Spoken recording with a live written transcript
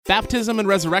Baptism and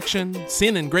resurrection,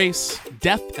 sin and grace,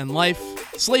 death and life,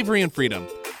 slavery and freedom.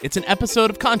 It's an episode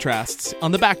of Contrasts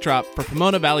on the backdrop for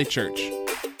Pomona Valley Church.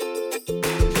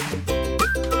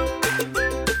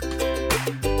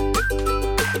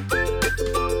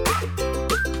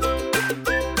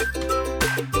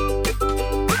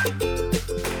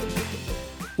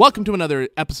 Welcome to another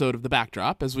episode of The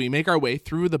Backdrop as we make our way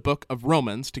through the book of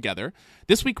Romans together.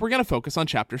 This week we're going to focus on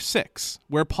chapter 6,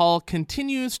 where Paul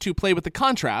continues to play with the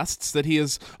contrasts that he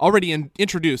has already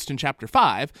introduced in chapter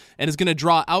 5 and is going to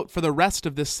draw out for the rest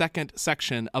of this second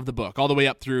section of the book, all the way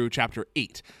up through chapter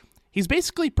 8. He's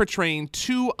basically portraying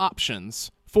two options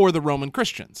for the Roman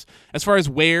Christians as far as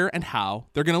where and how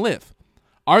they're going to live.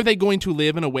 Are they going to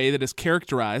live in a way that is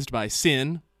characterized by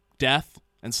sin, death,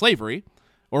 and slavery,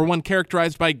 or one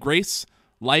characterized by grace,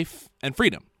 life, and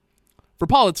freedom? For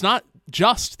Paul, it's not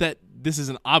just that this is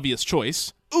an obvious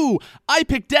choice. Ooh, I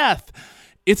pick death.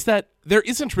 It's that there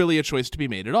isn't really a choice to be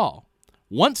made at all.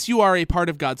 Once you are a part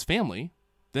of God's family,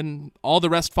 then all the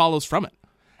rest follows from it.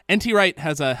 N.T. Wright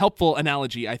has a helpful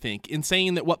analogy, I think, in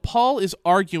saying that what Paul is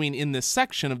arguing in this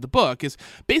section of the book is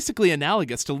basically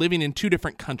analogous to living in two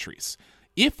different countries.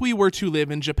 If we were to live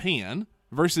in Japan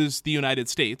versus the United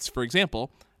States, for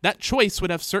example, that choice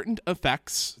would have certain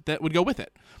effects that would go with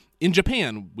it. In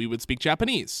Japan, we would speak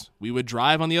Japanese. We would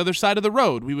drive on the other side of the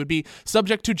road. We would be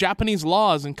subject to Japanese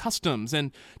laws and customs.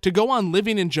 And to go on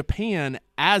living in Japan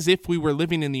as if we were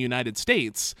living in the United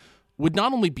States would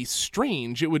not only be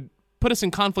strange, it would put us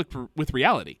in conflict with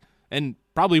reality and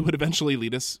probably would eventually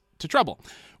lead us to trouble.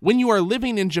 When you are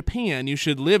living in Japan, you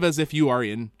should live as if you are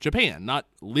in Japan, not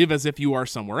live as if you are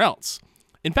somewhere else.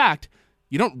 In fact,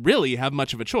 you don't really have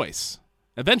much of a choice.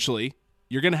 Eventually,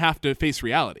 you're going to have to face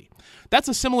reality. That's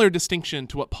a similar distinction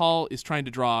to what Paul is trying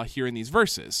to draw here in these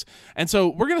verses. And so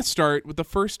we're going to start with the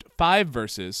first 5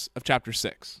 verses of chapter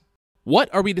 6.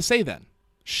 What are we to say then?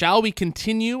 Shall we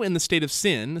continue in the state of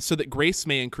sin so that grace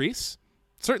may increase?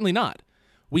 Certainly not.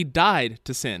 We died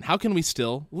to sin. How can we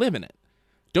still live in it?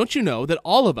 Don't you know that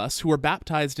all of us who were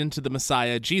baptized into the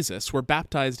Messiah, Jesus, were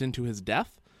baptized into his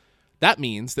death? That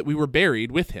means that we were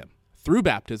buried with him through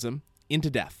baptism into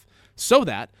death, so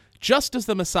that, just as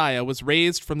the Messiah was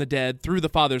raised from the dead through the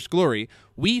Father's glory,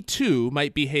 we too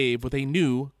might behave with a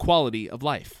new quality of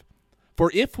life.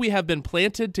 For if we have been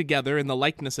planted together in the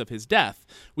likeness of his death,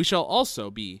 we shall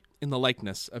also be in the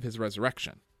likeness of his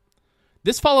resurrection.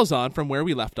 This follows on from where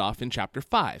we left off in chapter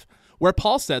 5, where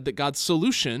Paul said that God's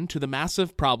solution to the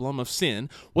massive problem of sin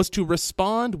was to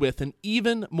respond with an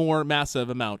even more massive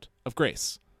amount of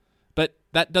grace. But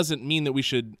that doesn't mean that we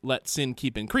should let sin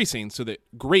keep increasing so that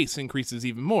grace increases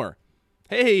even more.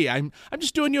 Hey, I'm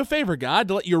just doing you a favor, God,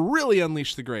 to let you really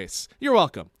unleash the grace. You're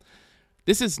welcome.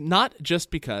 This is not just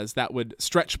because that would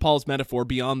stretch Paul's metaphor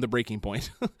beyond the breaking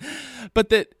point, but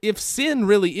that if sin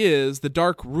really is the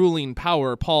dark ruling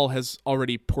power Paul has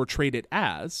already portrayed it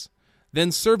as,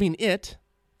 then serving it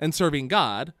and serving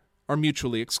God are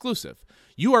mutually exclusive.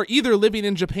 You are either living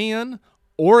in Japan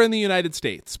or in the United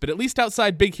States, but at least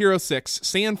outside Big Hero 6,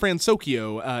 San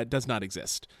Francisco does not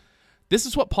exist. This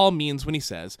is what Paul means when he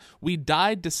says, we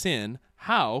died to sin,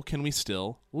 how can we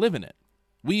still live in it?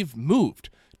 We've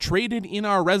moved, traded in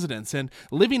our residence, and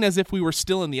living as if we were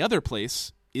still in the other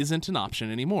place isn't an option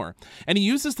anymore. And he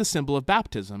uses the symbol of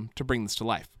baptism to bring this to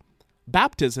life.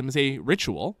 Baptism is a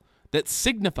ritual that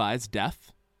signifies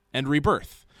death and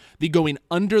rebirth. The going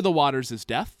under the waters is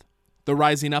death. The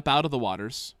rising up out of the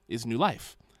waters is new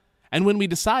life. And when we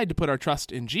decide to put our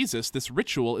trust in Jesus, this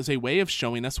ritual is a way of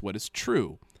showing us what is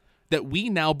true, that we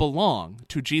now belong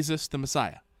to Jesus the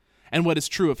Messiah. And what is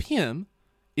true of him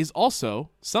is also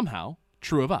somehow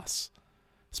true of us.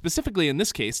 Specifically in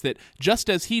this case, that just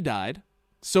as he died,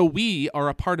 so we are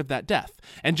a part of that death.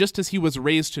 And just as he was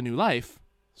raised to new life,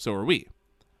 so are we.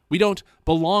 We don't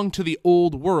belong to the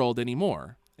old world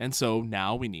anymore, and so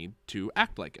now we need to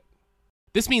act like it.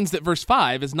 This means that verse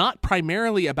 5 is not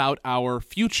primarily about our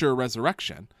future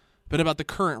resurrection, but about the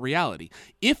current reality.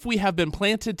 If we have been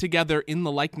planted together in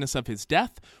the likeness of his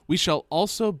death, we shall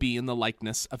also be in the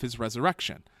likeness of his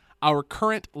resurrection. Our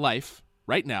current life,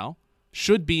 right now,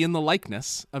 should be in the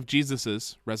likeness of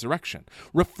Jesus' resurrection,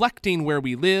 reflecting where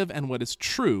we live and what is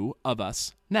true of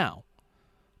us now.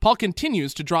 Paul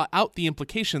continues to draw out the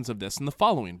implications of this in the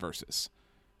following verses.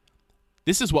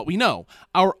 This is what we know.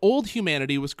 Our old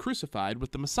humanity was crucified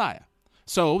with the Messiah,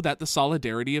 so that the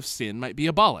solidarity of sin might be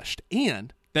abolished,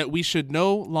 and that we should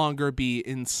no longer be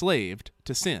enslaved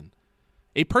to sin.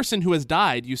 A person who has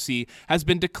died, you see, has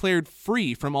been declared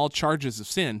free from all charges of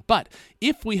sin. But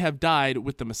if we have died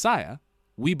with the Messiah,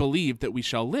 we believe that we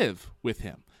shall live with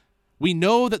him. We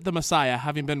know that the Messiah,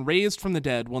 having been raised from the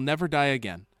dead, will never die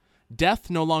again. death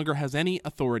no longer has any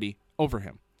authority over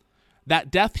him.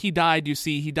 That death he died, you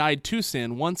see, he died to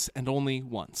sin once and only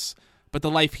once. But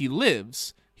the life he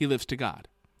lives to God.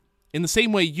 In the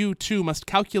same way, you too must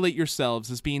calculate yourselves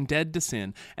as being dead to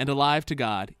sin and alive to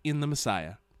God in the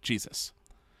Messiah, Jesus.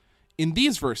 In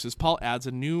these verses, Paul adds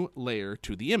a new layer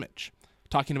to the image,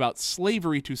 talking about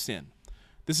slavery to sin.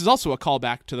 This is also a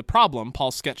callback to the problem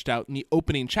Paul sketched out in the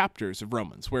opening chapters of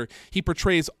Romans, where he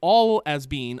portrays all as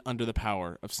being under the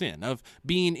power of sin, of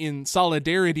being in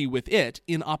solidarity with it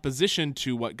in opposition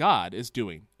to what God is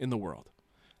doing in the world.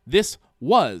 This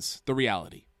was the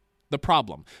reality, the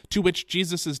problem, to which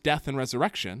Jesus' death and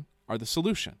resurrection are the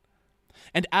solution.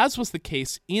 And as was the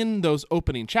case in those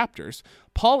opening chapters,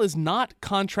 Paul is not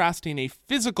contrasting a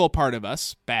physical part of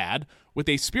us, bad, with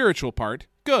a spiritual part,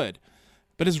 good,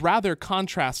 but is rather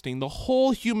contrasting the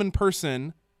whole human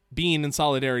person being in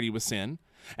solidarity with sin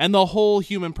and the whole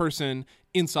human person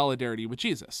in solidarity with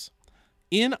Jesus.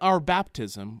 In our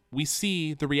baptism, we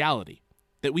see the reality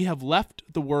that we have left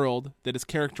the world that is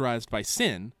characterized by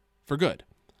sin for good.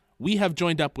 We have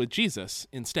joined up with Jesus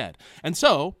instead. And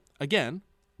so, again,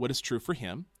 what is true for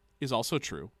him is also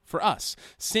true for us.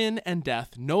 Sin and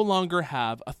death no longer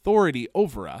have authority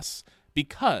over us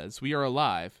because we are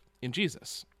alive in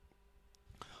Jesus.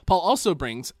 Paul also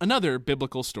brings another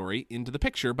biblical story into the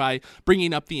picture by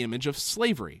bringing up the image of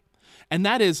slavery. And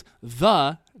that is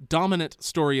the dominant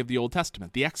story of the Old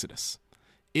Testament, the Exodus.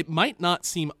 It might not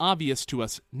seem obvious to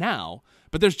us now,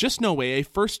 but there's just no way a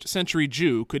first century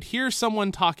Jew could hear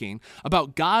someone talking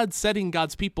about God setting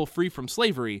God's people free from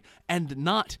slavery and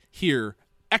not hear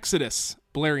Exodus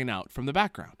blaring out from the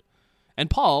background. And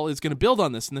Paul is going to build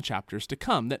on this in the chapters to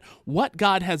come, that what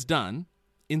God has done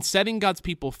in setting God's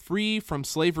people free from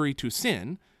slavery to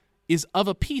sin is of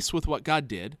a piece with what God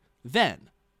did then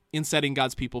in setting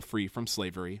God's people free from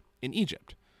slavery in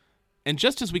Egypt. And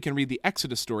just as we can read the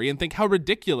Exodus story and think how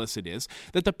ridiculous it is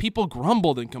that the people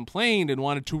grumbled and complained and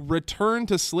wanted to return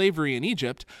to slavery in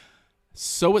Egypt,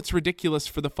 so it's ridiculous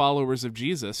for the followers of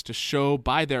Jesus to show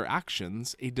by their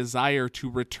actions a desire to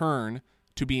return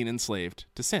to being enslaved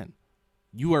to sin.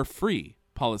 You are free,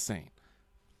 Paul is saying.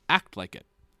 Act like it.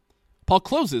 Paul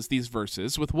closes these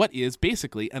verses with what is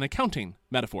basically an accounting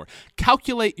metaphor.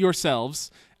 Calculate yourselves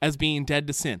as being dead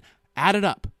to sin. Add it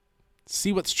up.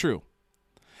 See what's true.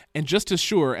 And just as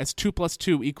sure as 2 +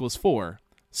 2 = 4,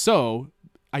 so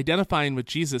identifying with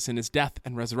Jesus in his death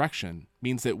and resurrection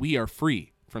means that we are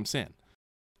free from sin.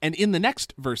 And in the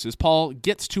next verses, Paul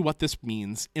gets to what this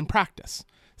means in practice.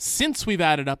 Since we've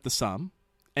added up the sum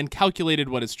and calculated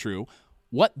what is true,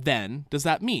 what then does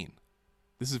that mean?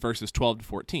 This is verses 12 to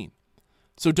 14.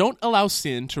 So don't allow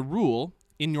sin to rule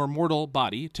in your mortal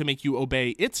body to make you obey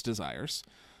its desires,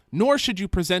 nor should you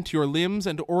present your limbs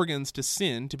and organs to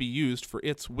sin to be used for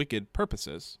its wicked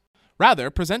purposes. Rather,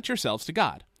 present yourselves to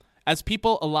God as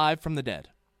people alive from the dead,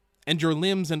 and your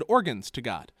limbs and organs to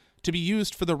God to be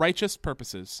used for the righteous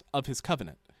purposes of his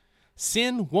covenant.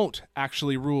 Sin won't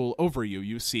actually rule over you,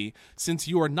 you see, since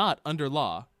you are not under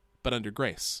law, but under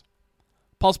grace.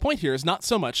 Paul's point here is not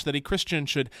so much that a Christian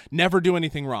should never do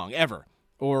anything wrong, ever,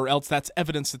 or else that's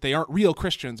evidence that they aren't real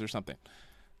Christians or something.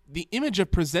 The image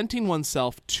of presenting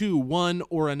oneself to one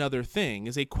or another thing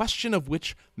is a question of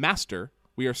which master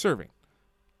we are serving.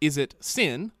 Is it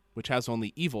sin, which has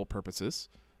only evil purposes,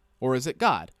 or is it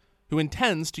God, who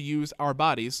intends to use our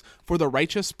bodies for the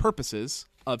righteous purposes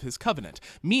of his covenant,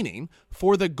 meaning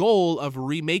for the goal of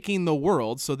remaking the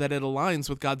world so that it aligns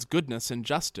with God's goodness and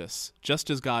justice, just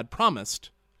as God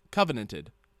promised,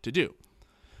 covenanted to do?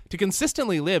 To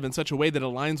consistently live in such a way that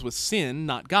aligns with sin,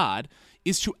 not God,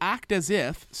 is to act as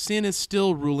if sin is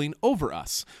still ruling over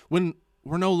us when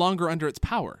we're no longer under its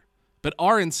power, but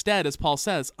are instead, as Paul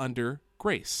says, under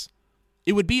grace.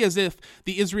 It would be as if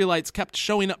the Israelites kept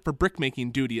showing up for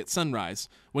brickmaking duty at sunrise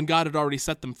when God had already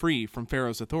set them free from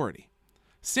Pharaoh's authority.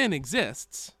 Sin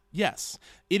exists, yes,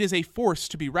 it is a force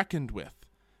to be reckoned with,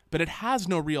 but it has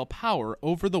no real power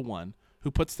over the one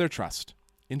who puts their trust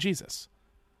in Jesus.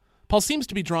 Paul seems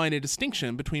to be drawing a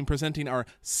distinction between presenting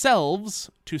ourselves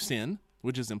to sin,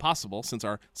 which is impossible since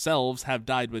our selves have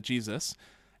died with Jesus,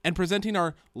 and presenting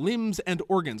our limbs and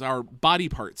organs, our body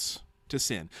parts, to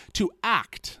sin, to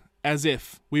act as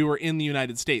if we were in the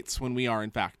United States when we are in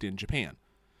fact in Japan.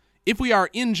 If we are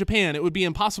in Japan, it would be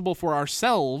impossible for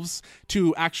ourselves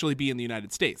to actually be in the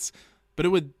United States, but it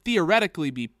would theoretically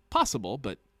be possible,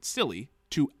 but silly,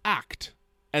 to act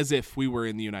as if we were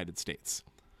in the United States.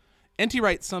 N.T.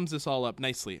 Wright sums this all up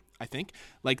nicely, I think,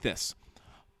 like this.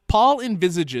 Paul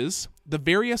envisages the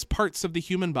various parts of the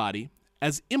human body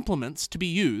as implements to be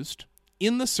used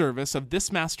in the service of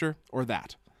this master or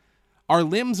that. Our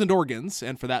limbs and organs,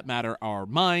 and for that matter our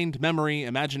mind, memory,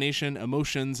 imagination,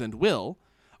 emotions, and will,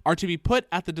 are to be put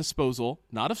at the disposal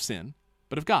not of sin,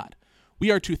 but of God.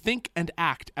 We are to think and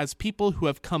act as people who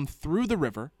have come through the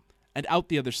river and out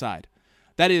the other side.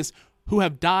 That is, who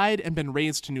have died and been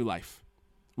raised to new life.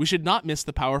 We should not miss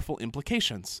the powerful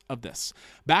implications of this,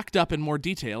 backed up in more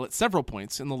detail at several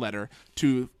points in the letter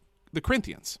to the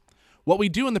Corinthians. What we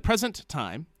do in the present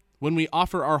time, when we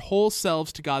offer our whole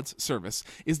selves to God's service,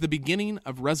 is the beginning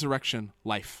of resurrection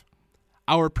life.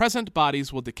 Our present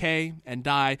bodies will decay and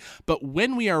die, but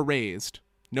when we are raised,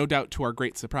 no doubt to our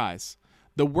great surprise,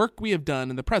 the work we have done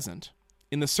in the present,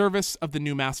 in the service of the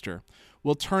new master,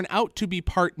 will turn out to be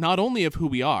part not only of who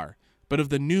we are, but of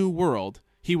the new world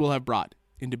he will have brought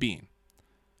into being.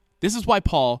 This is why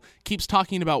Paul keeps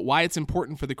talking about why it's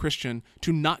important for the Christian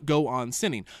to not go on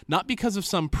sinning, not because of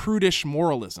some prudish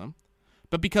moralism,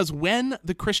 but because when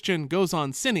the Christian goes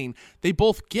on sinning, they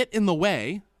both get in the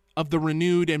way of the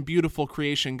renewed and beautiful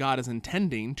creation God is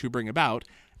intending to bring about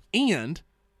and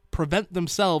prevent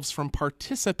themselves from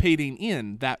participating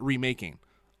in that remaking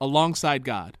alongside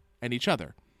God and each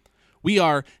other. We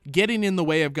are getting in the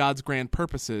way of God's grand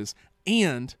purposes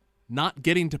and not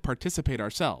getting to participate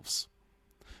ourselves.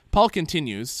 Paul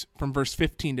continues from verse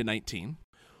 15 to 19.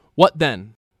 What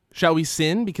then? Shall we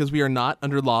sin because we are not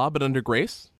under law but under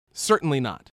grace? Certainly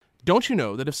not. Don't you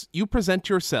know that if you present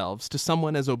yourselves to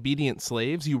someone as obedient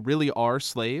slaves, you really are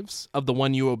slaves of the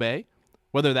one you obey?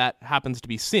 Whether that happens to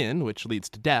be sin, which leads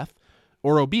to death,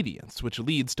 or obedience, which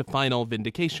leads to final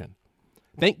vindication.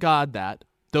 Thank God that,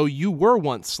 though you were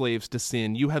once slaves to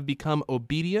sin, you have become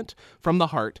obedient from the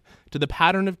heart to the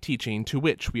pattern of teaching to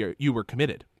which you were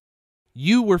committed.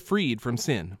 You were freed from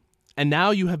sin, and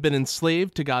now you have been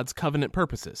enslaved to God's covenant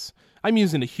purposes. I'm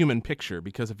using a human picture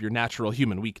because of your natural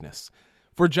human weakness.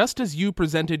 For just as you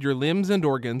presented your limbs and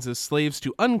organs as slaves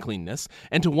to uncleanness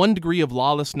and to one degree of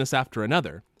lawlessness after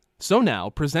another, so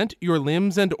now present your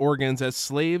limbs and organs as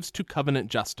slaves to covenant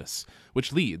justice,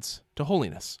 which leads to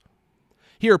holiness.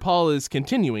 Here Paul is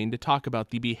continuing to talk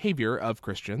about the behavior of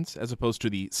Christians as opposed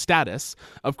to the status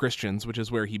of Christians, which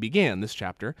is where he began this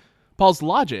chapter. Paul's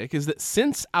logic is that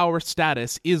since our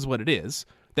status is what it is,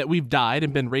 that we've died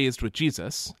and been raised with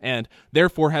Jesus, and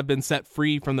therefore have been set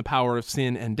free from the power of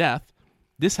sin and death,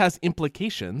 this has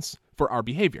implications for our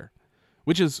behavior,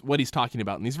 which is what he's talking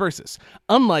about in these verses.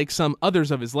 Unlike some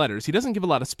others of his letters, he doesn't give a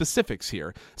lot of specifics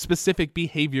here, specific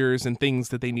behaviors and things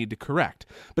that they need to correct,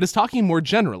 but is talking more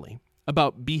generally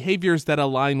about behaviors that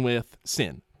align with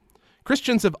sin.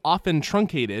 Christians have often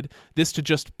truncated this to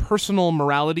just personal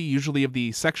morality, usually of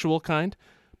the sexual kind.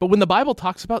 But when the Bible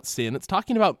talks about sin, it's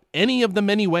talking about any of the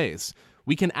many ways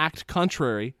we can act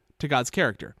contrary to God's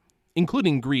character,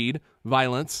 including greed,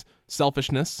 violence,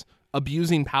 selfishness,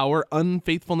 abusing power,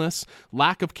 unfaithfulness,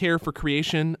 lack of care for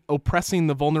creation, oppressing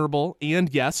the vulnerable,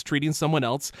 and yes, treating someone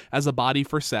else as a body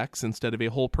for sex instead of a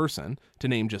whole person, to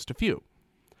name just a few.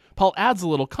 Paul adds a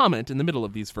little comment in the middle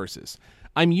of these verses.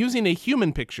 I'm using a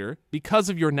human picture because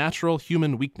of your natural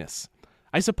human weakness.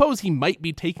 I suppose he might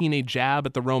be taking a jab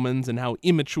at the Romans and how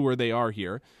immature they are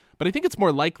here, but I think it's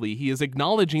more likely he is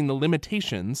acknowledging the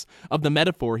limitations of the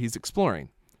metaphor he's exploring.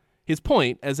 His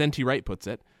point, as N.T. Wright puts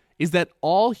it, is that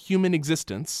all human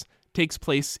existence takes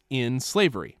place in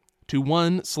slavery, to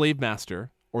one slave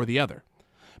master or the other.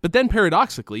 But then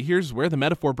paradoxically, here's where the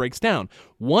metaphor breaks down.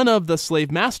 One of the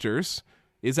slave masters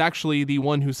is actually the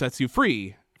one who sets you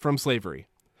free from slavery.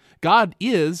 God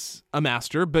is a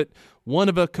master, but one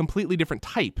of a completely different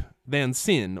type than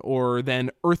sin or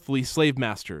than earthly slave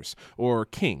masters or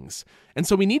kings. And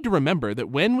so we need to remember that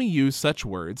when we use such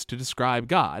words to describe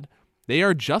God, they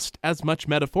are just as much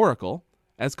metaphorical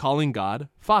as calling God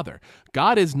Father.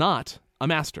 God is not a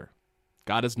master.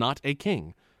 God is not a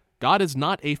king. God is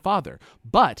not a father.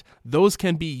 But those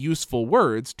can be useful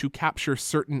words to capture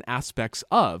certain aspects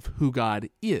of who God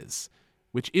is,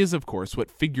 which is, of course, what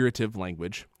figurative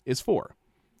language is for.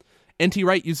 N.T.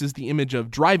 Wright uses the image of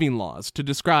driving laws to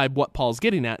describe what Paul's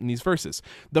getting at in these verses.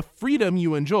 The freedom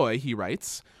you enjoy, he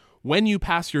writes, when you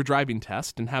pass your driving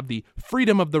test and have the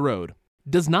freedom of the road,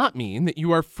 does not mean that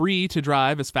you are free to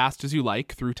drive as fast as you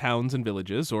like through towns and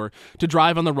villages, or to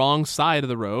drive on the wrong side of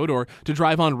the road, or to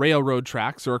drive on railroad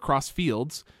tracks or across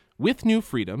fields. With new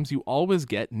freedoms, you always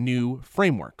get new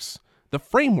frameworks. The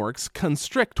frameworks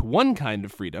constrict one kind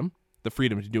of freedom, the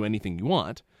freedom to do anything you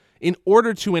want, in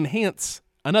order to enhance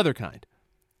another kind.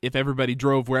 If everybody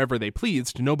drove wherever they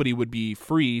pleased, nobody would be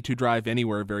free to drive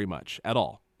anywhere very much at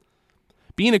all.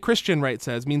 Being a Christian, Wright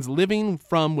says, means living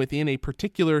from within a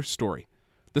particular story,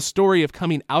 the story of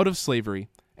coming out of slavery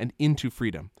and into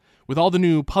freedom, with all the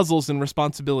new puzzles and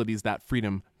responsibilities that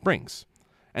freedom brings.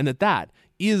 and that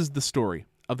is the story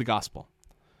of the gospel.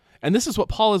 And this is what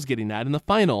Paul is getting at in the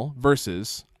final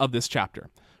verses of this chapter.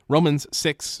 Romans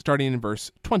 6, starting in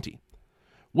verse 20.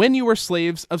 When you were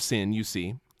slaves of sin, you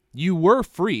see, you were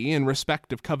free in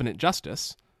respect of covenant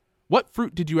justice. What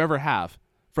fruit did you ever have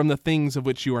from the things of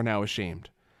which you are now ashamed?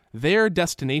 Their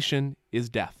destination is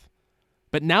death.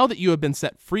 But now that you have been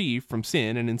set free from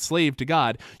sin and enslaved to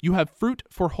God, you have fruit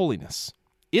for holiness.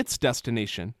 Its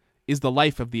destination is the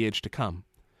life of the age to come.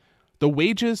 The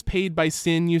wages paid by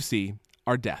sin, you see,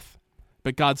 are death.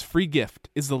 But God's free gift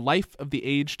is the life of the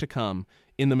age to come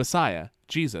in the Messiah,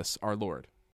 Jesus our Lord.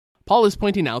 Paul is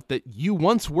pointing out that you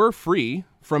once were free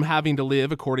from having to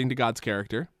live according to God's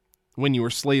character, when you were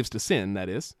slaves to sin, that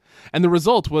is, and the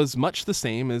result was much the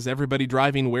same as everybody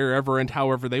driving wherever and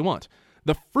however they want.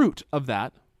 The fruit of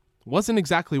that wasn't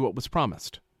exactly what was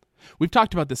promised. We've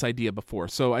talked about this idea before,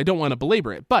 so I don't want to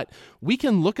belabor it, but we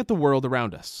can look at the world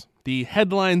around us, the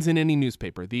headlines in any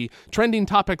newspaper, the trending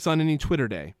topics on any Twitter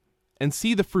day, and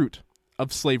see the fruit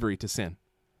of slavery to sin.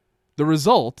 The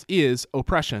result is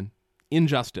oppression,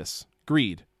 injustice,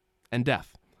 greed, and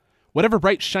death. Whatever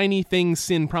bright, shiny things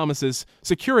sin promises,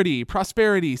 security,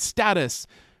 prosperity, status,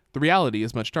 the reality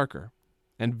is much darker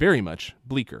and very much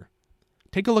bleaker.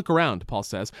 Take a look around, Paul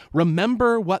says.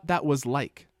 Remember what that was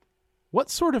like. What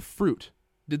sort of fruit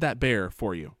did that bear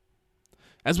for you?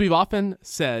 As we've often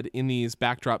said in these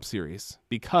backdrop series,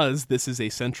 because this is a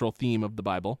central theme of the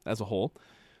Bible as a whole,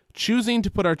 choosing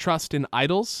to put our trust in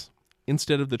idols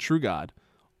instead of the true God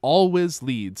always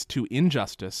leads to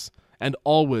injustice and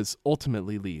always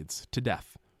ultimately leads to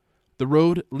death. The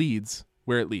road leads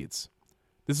where it leads.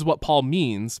 This is what Paul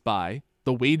means by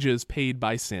the wages paid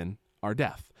by sin are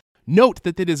death. Note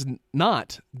that it is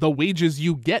not the wages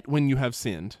you get when you have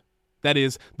sinned, that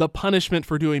is, the punishment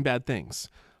for doing bad things.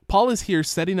 Paul is here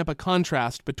setting up a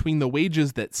contrast between the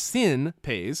wages that sin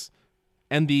pays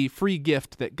and the free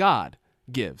gift that God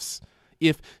gives.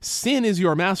 If sin is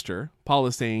your master, Paul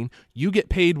is saying, you get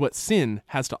paid what sin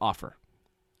has to offer.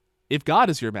 If God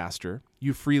is your master,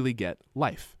 you freely get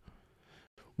life.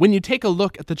 When you take a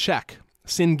look at the check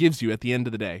sin gives you at the end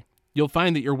of the day, you'll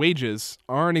find that your wages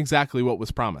aren't exactly what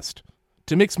was promised.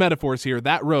 To mix metaphors here,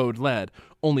 that road led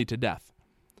only to death.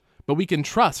 But we can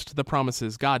trust the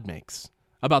promises God makes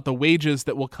about the wages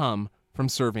that will come from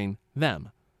serving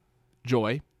them.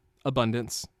 Joy,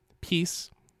 abundance,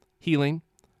 peace, healing,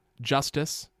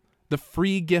 justice, the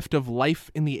free gift of life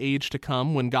in the age to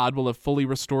come when God will have fully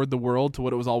restored the world to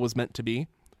what it was always meant to be.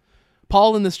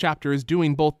 Paul in this chapter is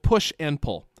doing both push and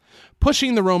pull,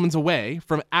 pushing the Romans away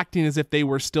from acting as if they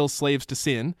were still slaves to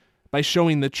sin by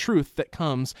showing the truth that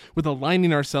comes with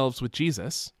aligning ourselves with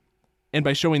Jesus and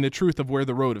by showing the truth of where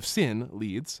the road of sin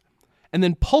leads, and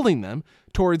then pulling them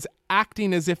towards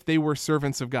acting as if they were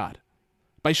servants of God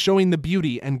by showing the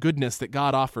beauty and goodness that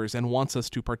God offers and wants us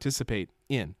to participate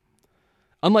in.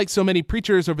 Unlike so many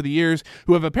preachers over the years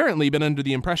who have apparently been under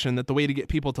the impression that the way to get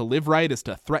people to live right is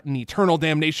to threaten eternal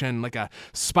damnation like a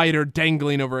spider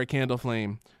dangling over a candle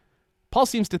flame, Paul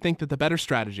seems to think that the better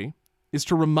strategy is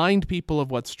to remind people of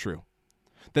what's true,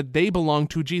 that they belong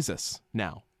to Jesus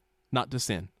now, not to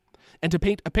sin, and to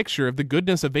paint a picture of the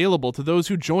goodness available to those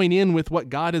who join in with what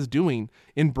God is doing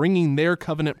in bringing their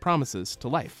covenant promises to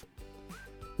life.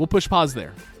 We'll push pause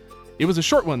there. It was a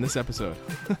short one this episode,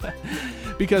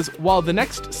 because while the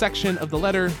next section of the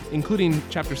letter, including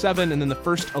chapter 7 and then the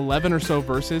first 11 or so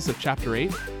verses of chapter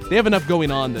 8, they have enough going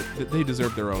on that they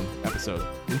deserve their own episode.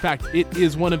 In fact, it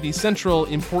is one of the central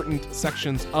important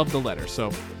sections of the letter,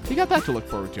 so you got that to look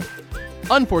forward to.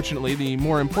 Unfortunately, the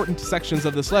more important sections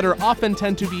of this letter often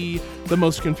tend to be the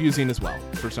most confusing as well,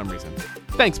 for some reason.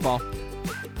 Thanks, Paul.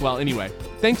 Well, anyway,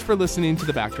 thanks for listening to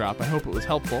The Backdrop. I hope it was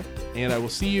helpful, and I will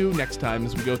see you next time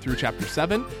as we go through chapter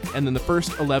 7 and then the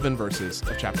first 11 verses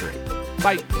of chapter 8.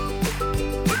 Bye!